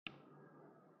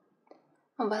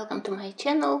Welcome to my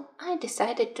channel. I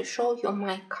decided to show you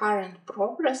my current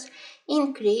progress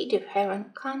in Creative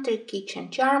Heaven Country Kitchen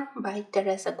Charm by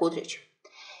T.Goodridge.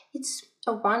 It's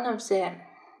one of the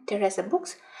Teresa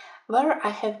books where I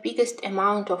have biggest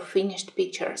amount of finished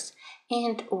pictures,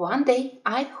 and one day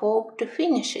I hope to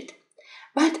finish it.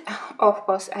 But of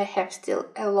course I have still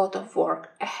a lot of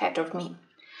work ahead of me.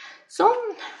 So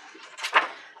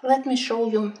let me show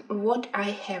you what I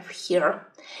have here.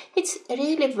 It's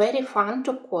really very fun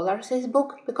to color this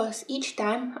book because each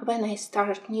time when I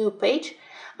start new page,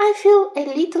 I feel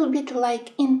a little bit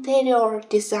like interior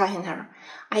designer.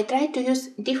 I try to use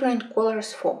different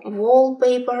colors for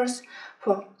wallpapers,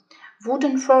 for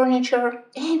wooden furniture,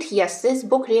 and yes, this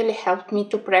book really helped me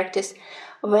to practice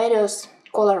various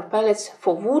color palettes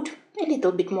for wood, a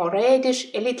little bit more reddish,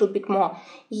 a little bit more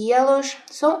yellowish,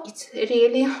 so it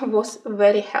really was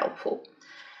very helpful.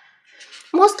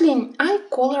 Mostly I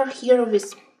color here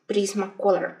with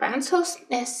Prismacolor pencils,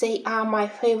 as they are my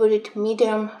favorite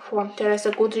medium for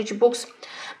T.Goodridge books,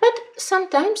 but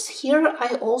sometimes here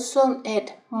I also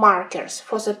add markers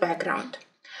for the background.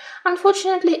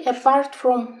 Unfortunately, apart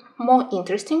from more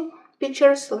interesting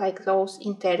pictures like those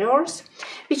interiors,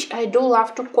 which I do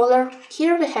love to color,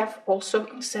 here we have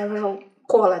also several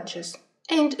collages,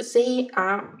 and they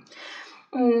are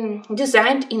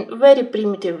designed in very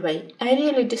primitive way. I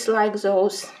really dislike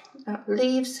those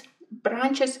leaves,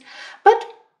 branches, but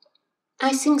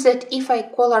I think that if I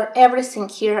color everything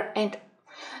here, and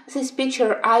this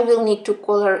picture I will need to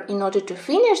color in order to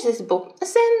finish this book,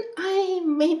 then I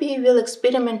maybe will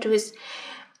experiment with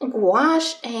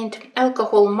gouache and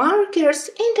alcohol markers,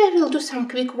 and I will do some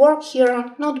quick work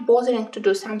here, not bothering to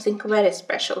do something very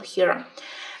special here.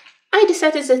 I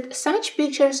decided that such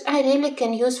pictures I really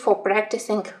can use for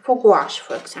practicing for gouache,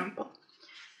 for example.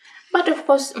 But of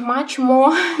course, much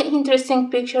more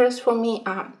interesting pictures for me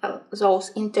are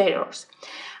those interiors.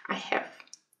 I have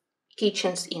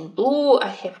kitchens in blue, I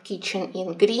have kitchen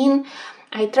in green.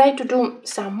 I try to do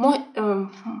some more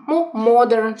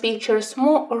modern pictures,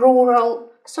 more rural.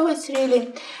 So it's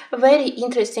really very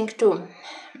interesting to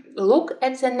look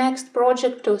at the next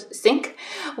project, to think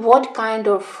what kind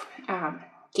of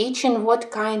kitchen,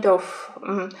 what kind of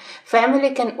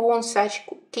family can own such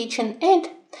kitchen, and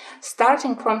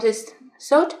starting from this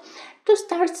thought to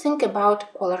start think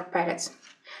about color palettes.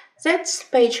 That's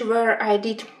page where I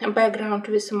did a background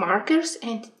with markers,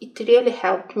 and it really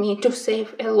helped me to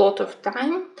save a lot of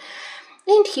time.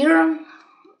 And here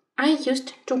I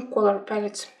used two color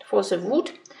palettes for the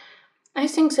wood. I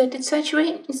think that in such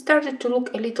way it started to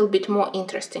look a little bit more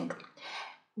interesting.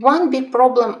 One big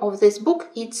problem of this book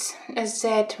is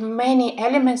that many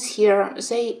elements here,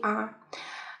 they are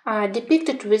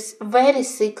depicted with very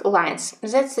thick lines.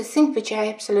 That's the thing which I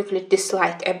absolutely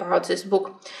dislike about this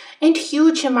book. And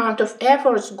huge amount of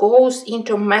effort goes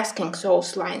into masking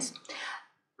those lines.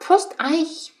 First, I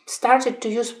started to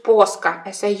use Posca,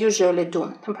 as I usually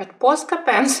do, but Posca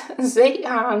pens, they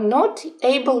are not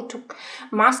able to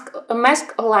mask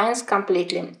lines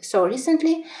completely. So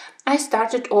recently, I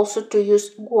started also to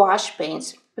use gouache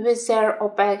paints. With their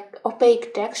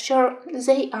opaque texture,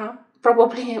 they are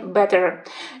probably a better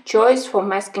choice for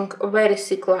masking very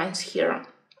thick lines here.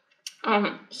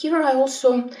 Here I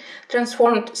also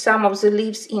transformed some of the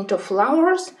leaves into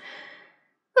flowers,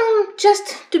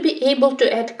 just to be able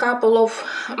to add a couple of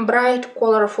bright,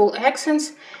 colorful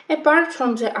accents, apart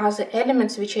from the other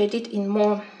elements which I did in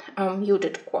more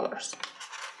muted colors.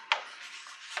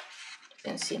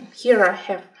 You can see here I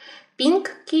have pink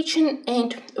kitchen,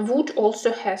 and wood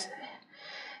also has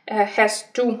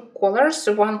two colors,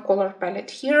 one color palette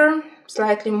here,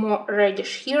 slightly more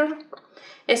reddish here.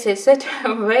 As I said,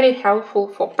 very helpful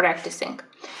for practicing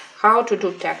how to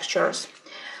do textures.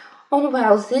 Oh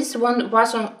well, this one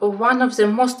was one of the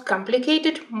most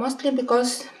complicated, mostly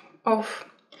because of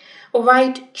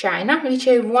white china, which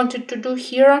I wanted to do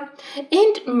here,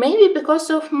 and maybe because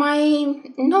of my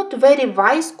not very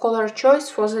wise color choice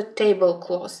for the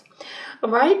tablecloth.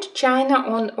 White china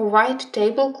on white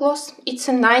tablecloth, it's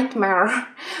a nightmare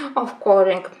of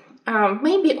coloring.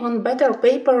 Maybe on better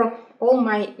paper, all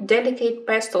my delicate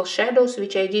pastel shadows,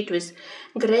 which I did with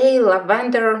gray,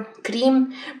 lavender,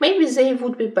 cream, maybe they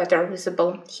would be better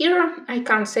visible. Here I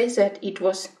can't say that it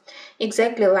was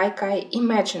exactly like I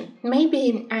imagined.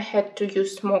 Maybe I had to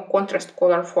use more contrast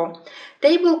color for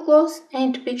tablecloth,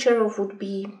 and picture would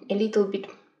be a little bit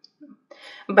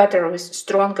better with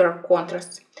stronger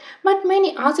contrasts. But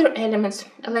many other elements,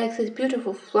 like this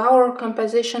beautiful flower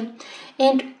composition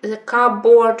and the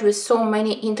cupboard with so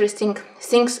many interesting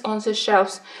things on the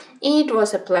shelves, it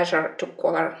was a pleasure to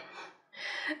color.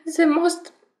 The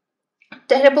most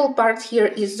Terrible part here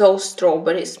is those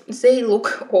strawberries. They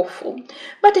look awful.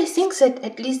 But I think that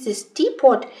at least this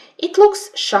teapot, it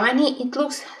looks shiny, it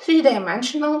looks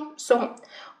three-dimensional. So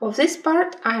of this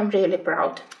part I am really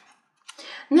proud.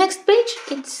 Next page,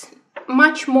 it's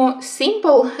much more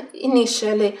simple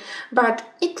initially,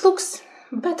 but it looks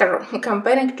better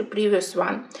comparing to previous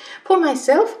one. For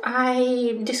myself,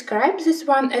 I describe this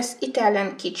one as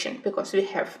Italian kitchen because we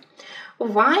have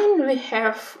wine, we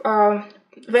have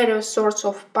various sorts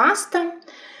of pasta.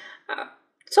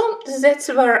 So that's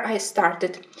where I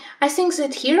started. I think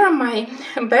that here my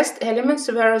best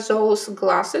elements were those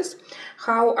glasses,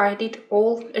 how I did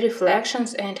all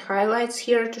reflections and highlights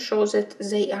here to show that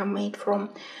they are made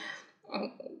from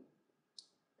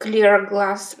clear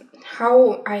glass,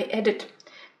 how I added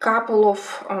couple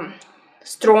of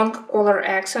strong color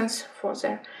accents for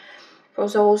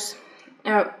those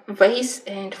vase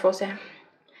and for the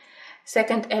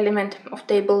second element of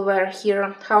tableware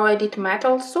here, how I did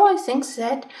metal. So I think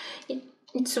that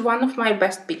it's one of my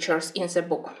best pictures in the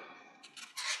book.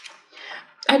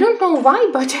 I don't know why,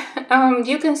 but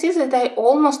you can see that I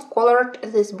almost colored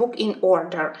this book in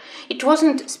order. It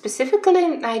wasn't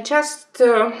specifically, I just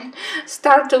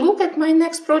start to look at my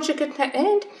next project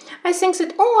and I think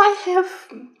that, oh, I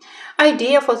have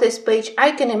idea for this page,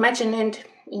 I can imagine it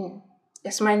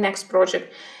as my next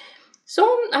project. So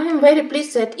I am very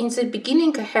pleased that in the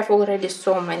beginning I have already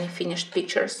so many finished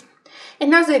pictures.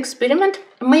 Another experiment,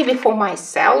 maybe for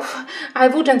myself, I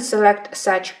wouldn't select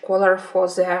such color for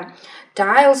the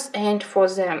tiles and for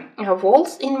the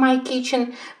walls in my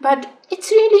kitchen, but it's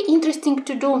really interesting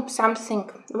to do something.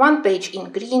 One page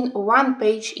in green, one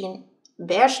page in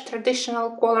beige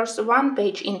traditional colors, one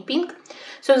page in pink.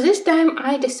 So this time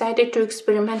I decided to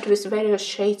experiment with various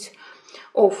shades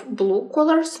of blue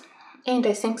colors, and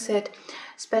I think that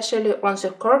especially on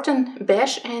the curtain,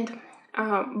 beige and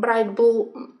bright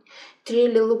blue, it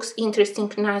really looks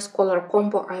interesting, nice color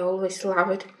combo. I always love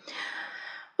it.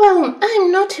 Well,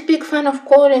 I'm not a big fan of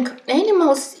coloring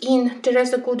animals in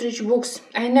T.Goodridge books.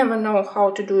 I never know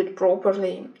how to do it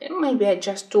properly. Maybe I'm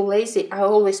just too lazy. I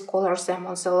always color them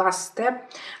on the last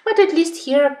step. But at least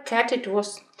here, cat, it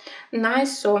was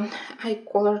nice, so I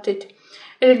colored it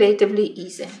relatively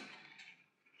easy.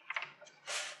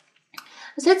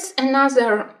 That's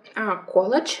another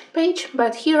collage page,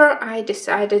 but here I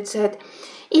decided that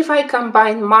if I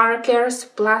combine markers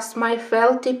plus my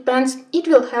felt tip pens, it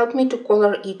will help me to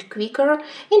color it quicker,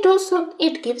 and also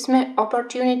it gives me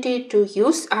opportunity to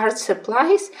use art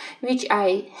supplies which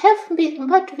I have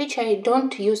but which I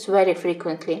don't use very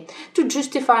frequently, to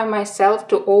justify myself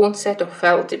to own set of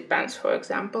felt tip pens, for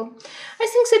example. I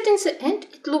think that in the end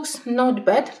it looks not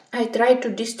bad. I try to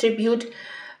distribute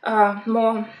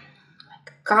more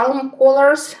calm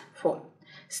colors for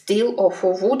steel or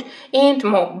for wood, and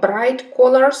more bright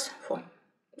colors for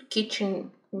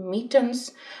kitchen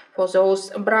mittens, for those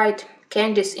bright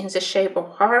candies in the shape of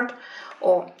heart,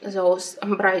 or those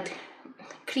bright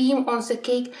cream on the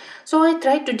cake. So I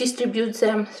tried to distribute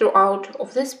them throughout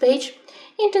of this page,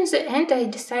 and in the end I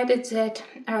decided that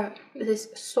this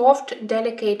soft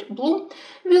delicate blue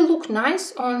will look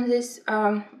nice on this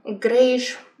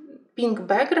grayish pink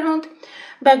background.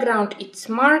 It's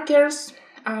markers,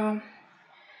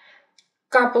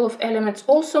 couple of elements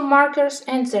also markers,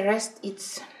 and the rest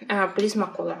it's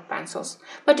Prismacolor pencils.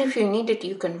 But if you need it,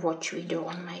 you can watch video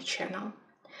on my channel.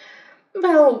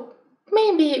 Well,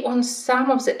 maybe on some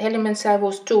of the elements I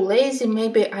was too lazy,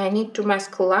 maybe I need to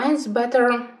mask lines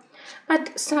better.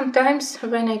 But sometimes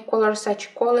when I color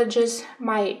such collages,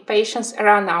 my patience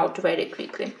runs out very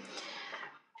quickly.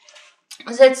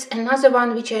 That's another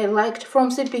one which I liked from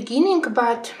the beginning,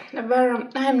 but where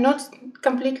I'm not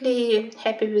completely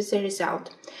happy with the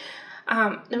result.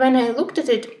 When I looked at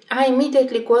it, I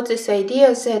immediately got this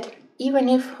idea that even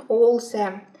if all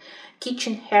the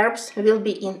kitchen herbs will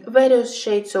be in various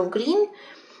shades of green,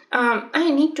 I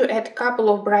need to add a couple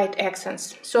of bright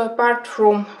accents. So apart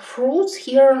from fruits,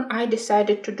 here I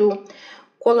decided to do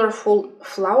colorful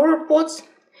flower pots.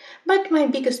 But my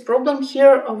biggest problem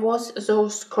here was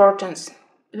those curtains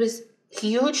with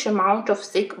huge amount of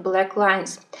thick black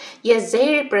lines. Yes,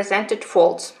 they represented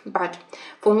faults, but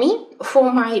for me,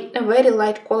 for my very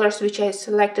light colors which I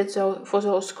selected for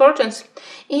those curtains,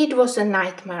 it was a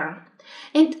nightmare.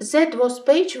 And that was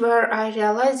page where I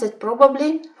realized that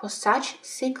probably for such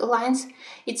thick lines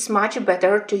it's much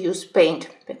better to use paint,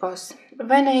 because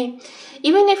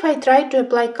even if I try to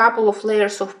apply a couple of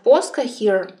layers of Posca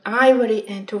here, ivory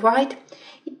and white,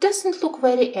 it doesn't look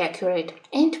very accurate,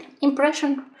 and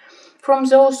impression from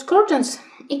those curtains,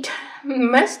 it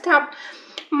messed up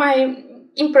my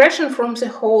impression from the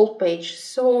whole page.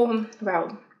 So,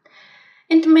 well,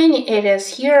 And many areas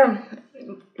here,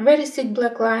 very thick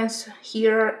black lines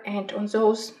here and on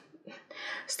those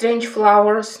strange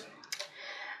flowers.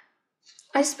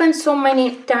 I spent so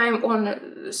much time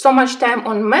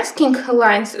on masking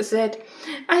lines that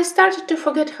I started to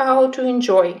forget how to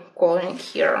enjoy coloring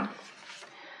here.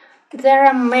 There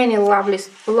are many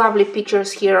lovely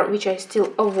pictures here which I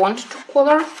still want to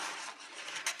color.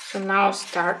 So now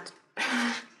start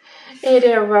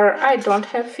area where I don't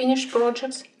have finished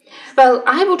projects. Well,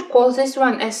 I would call this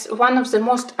one as one of the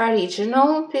most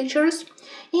original pictures.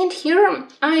 And here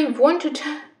I wanted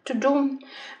to do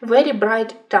very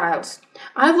bright tiles.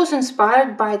 I was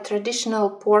inspired by traditional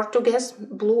Portuguese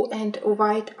blue and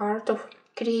white art of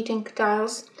creating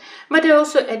tiles, but I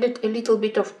also added a little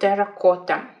bit of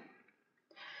terracotta.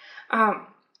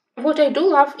 What I do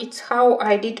love is how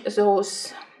I did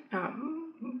those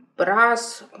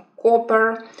brass,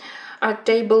 copper,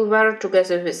 tableware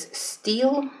together with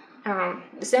steel.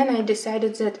 Then I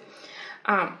decided that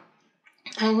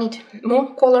I need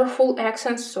more colorful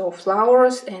accents, so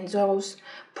flowers and those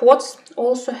pots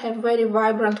also have very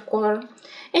vibrant color.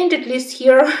 And at least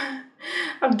here,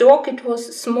 a dog, it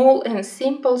was small and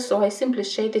simple, so I simply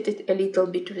shaded it a little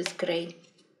bit with gray.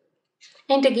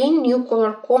 And again, new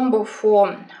color combo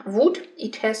for wood.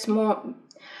 It has more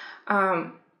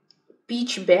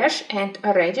peach beige and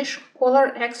a reddish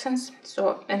color accents,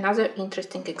 so another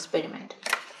interesting experiment.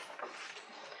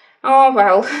 Oh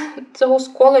well, those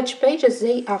college pages,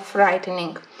 they are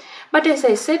frightening. But as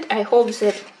I said, I hope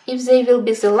that if they will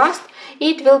be the last,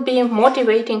 it will be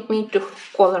motivating me to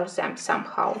color them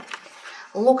somehow.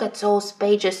 Look at those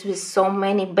pages with so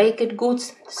many baked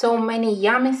goods, so many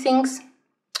yummy things.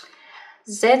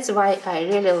 That's why I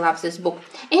really love this book.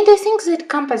 And I think that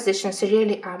compositions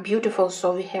really are beautiful,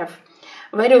 so we have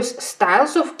various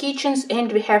styles of kitchens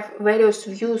and we have various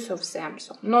views of them,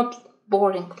 so not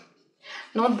boring.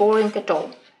 Not boring at all.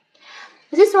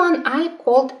 This one I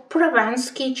called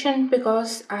Provence Kitchen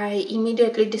because I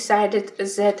immediately decided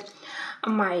that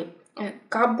my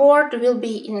cupboard will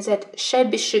be in that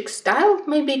shabby chic style.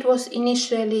 Maybe it was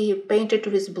initially painted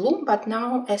with blue, but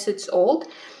now as it's old,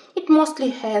 it mostly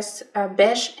has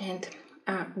beige and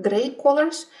gray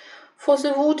colors for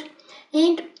the wood.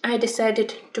 And I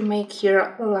decided to make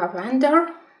here lavender,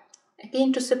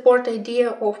 again to support the idea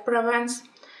of Provence.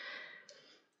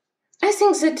 I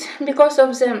think that because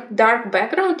of the dark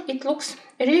background, it looks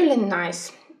really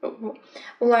nice.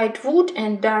 Light wood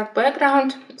and dark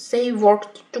background, they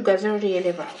worked together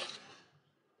really well.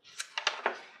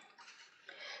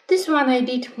 This one I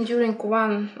did during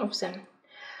one of the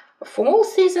fall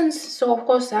seasons, so of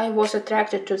course I was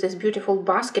attracted to this beautiful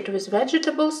basket with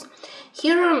vegetables.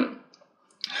 Here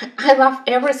I love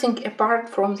everything apart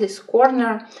from this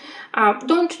corner.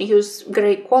 Don't use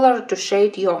gray color to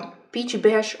shade your peach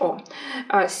beige or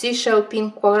seashell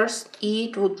pink colors,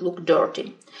 it would look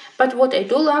dirty. But what I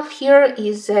do love here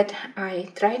is that I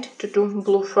tried to do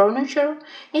blue furniture,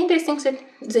 and I think that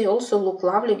they also look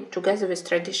lovely together with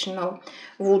traditional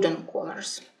wooden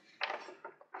colors.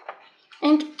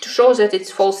 And to show that it's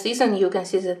fall season, you can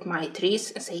see that my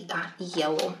trees, they are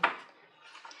yellow.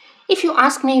 If you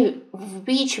ask me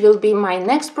which will be my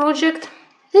next project,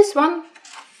 this one.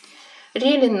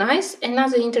 Really nice.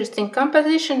 Another interesting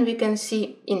composition. We can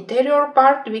see interior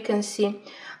part, we can see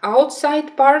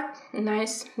outside part,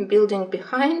 nice building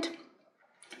behind,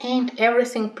 and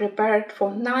everything prepared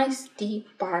for nice tea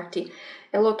party.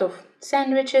 A lot of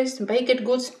sandwiches, baked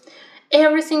goods,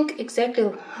 everything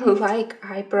exactly like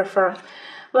I prefer.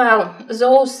 Well,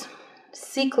 those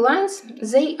thick lines,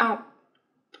 they are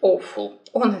awful,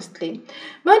 honestly,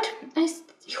 but I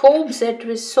hope that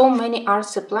with so many art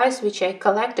supplies which I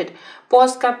collected,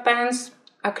 Posca pens,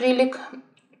 acrylic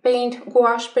paint,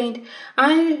 gouache paint,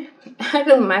 I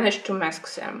will manage to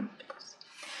mask them.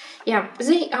 Yeah,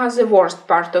 they are the worst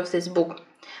part of this book.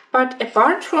 But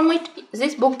apart from it,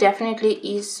 this book definitely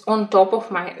is on top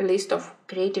of my list of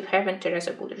Creative Heaven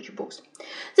T.Goodridge books.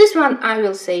 This one I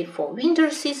will save for winter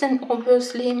season,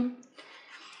 obviously.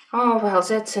 Oh well,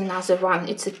 that's another one.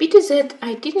 It's a pity that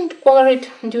I didn't color it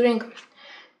during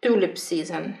tulip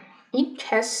season. It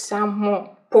has some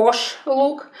more posh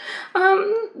look.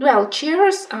 Well,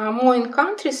 chairs are more in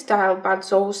country style, but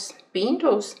those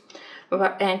windows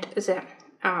and the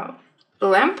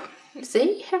lamp,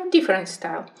 they have different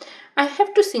style. I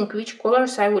have to think which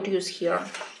colors I would use here.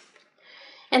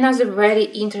 Another very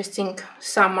interesting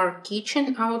summer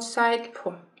kitchen outside,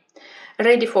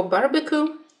 ready for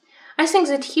barbecue. I think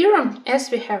that here, as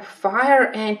we have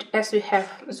fire and as we have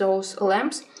those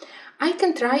lamps, I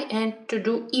can try and to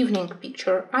do evening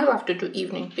picture. I love to do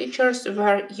evening pictures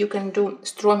where you can do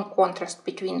strong contrast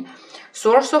between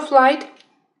source of light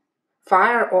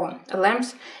fire or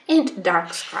lamps and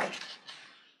dark sky.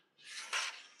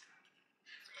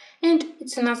 And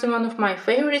it's another one of my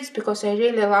favorites because I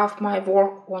really love my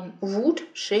work on wood,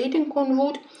 shading on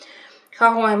wood,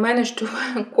 how I managed to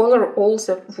color all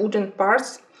the wooden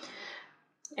parts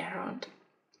around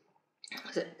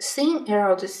the sink,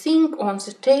 on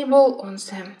the table, on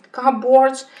the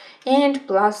cupboards, and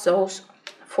plus those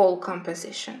fall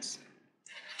compositions.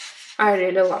 I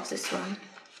really love this one.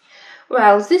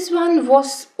 Well, this one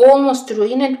was almost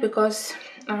ruined because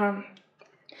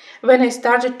when I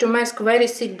started to mask very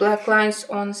thick black lines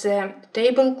on the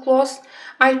tablecloth,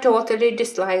 I totally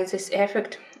disliked this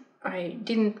effect. I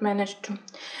didn't manage to.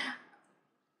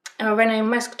 When I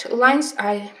masked lines,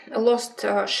 I lost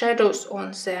shadows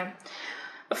on the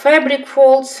fabric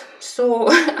folds, so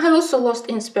I also lost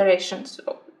inspiration.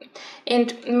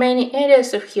 And many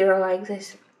areas of here like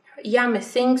this yummy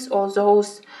things or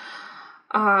those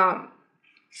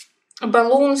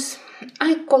balloons,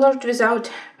 I colored without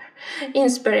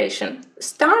inspiration.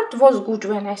 Start was good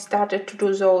when I started to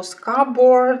do those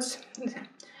cupboards, the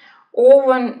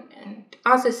oven and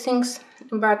other things,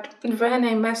 but when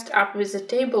I messed up with the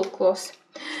tablecloth,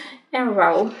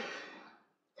 well,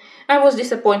 I was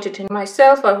disappointed in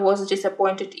myself, I was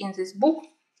disappointed in this book.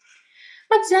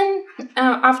 But then,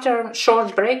 after a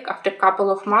short break, after a couple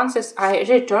of months, I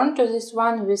returned to this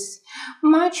one with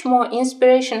much more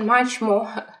inspiration, much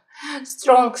more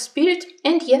strong spirit,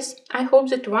 and yes, I hope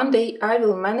that one day I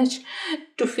will manage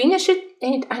to finish it,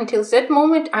 and until that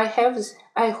moment I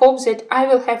hope that I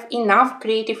will have enough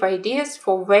creative ideas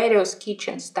for various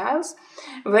kitchen styles,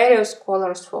 various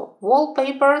colors for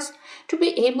wallpapers, to be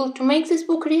able to make this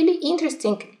book really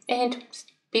interesting, and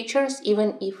pictures,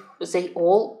 even if they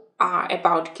all are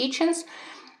about kitchens,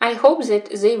 I hope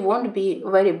that they won't be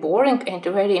very boring and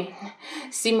very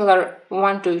similar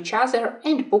one to each other,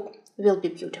 and book will be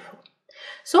beautiful.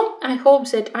 So I hope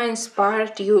that I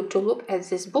inspired you to look at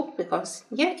this book, because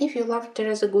yeah, if you love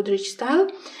T.Goodridge style,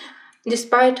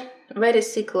 despite very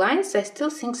thick lines, I still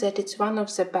think that it's one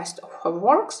of the best of her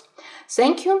works.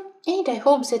 Thank you, and I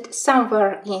hope that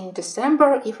somewhere in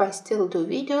December, if I still do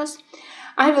videos,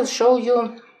 I will show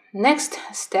you next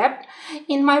step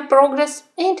in my progress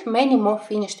and many more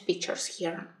finished pictures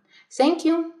here. Thank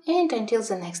you, and until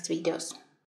the next videos.